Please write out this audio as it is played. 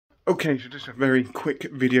Okay, so just a very quick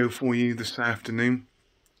video for you this afternoon.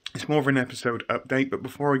 It's more of an episode update, but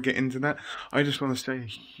before I get into that, I just want to say a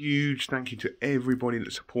huge thank you to everybody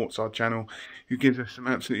that supports our channel, who gives us some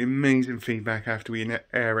absolutely amazing feedback after we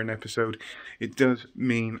air an episode. It does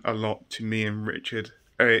mean a lot to me and Richard.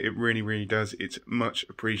 It really, really does. It's much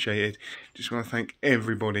appreciated. Just want to thank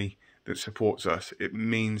everybody that supports us. It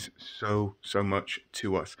means so much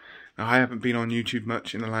to us. Now, I haven't been on YouTube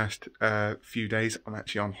much in the last few days. I'm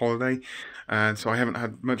actually on holiday, and so I haven't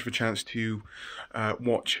had much of a chance to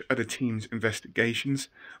watch other teams' investigations,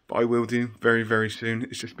 but I will do very soon.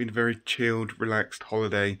 It's just been a very chilled, relaxed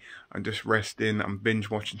holiday. I'm just resting. I'm binge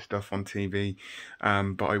watching stuff on TV,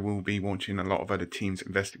 but I will be watching a lot of other teams'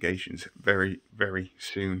 investigations very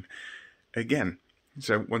soon again.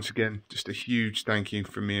 So once again, just a huge thank you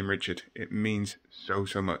from me and Richard. It means so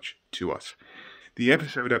much to us. The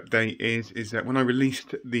episode update is that when I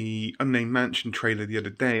released the Unnamed Mansion trailer the other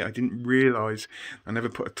day, I didn't realise, I never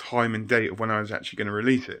put a time and date of when I was actually going to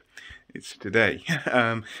release it. It's today.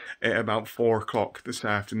 At about 4 o'clock this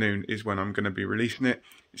afternoon is when I'm going to be releasing it.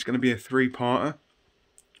 It's going to be a 3-parter.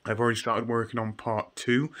 I've already started working on part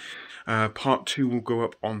 2. Part 2 will go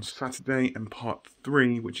up on Saturday, and part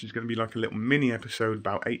 3, which is going to be like a little mini episode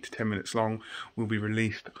about 8 to 10 minutes long, will be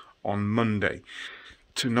released on Monday.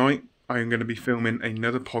 Tonight, I'm going to be filming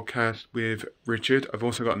another podcast with Richard. I've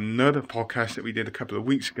also got another podcast that we did a couple of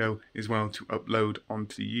weeks ago as well to upload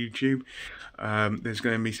onto YouTube. There's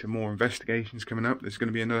going to be some more investigations coming up. There's going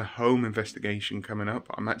to be another home investigation coming up.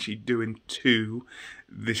 I'm actually doing 2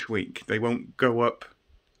 this week. They won't go up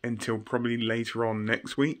until probably later on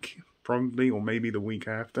next week, probably, or maybe the week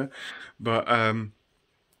after. But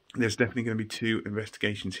there's definitely going to be 2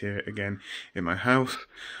 investigations here again in my house.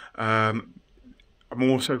 I'm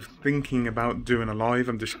also thinking about doing a live.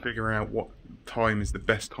 I'm just figuring out what time is the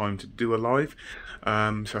best time to do a live.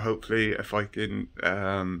 So hopefully if I can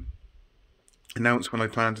announce when I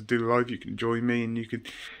plan to do the live, you can join me and you can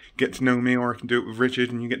get to know me, or I can do it with Richard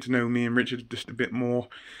and you get to know me and Richard just a bit more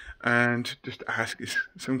and just ask us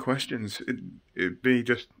some questions. It'd be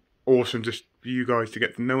just awesome just for you guys to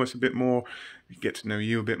get to know us a bit more, get to know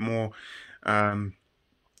you a bit more.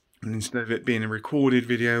 And instead of it being a recorded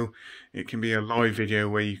video, it can be a live video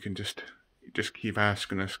where you can just keep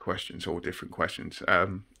asking us questions, or different questions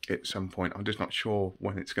at some point. I'm just not sure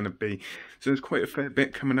when it's going to be. So there's quite a fair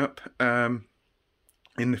bit coming up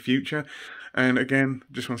in the future. And again,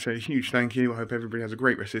 just want to say a huge thank you. I hope everybody has a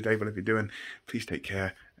great rest of the day, whatever you're doing. Please take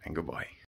care and goodbye.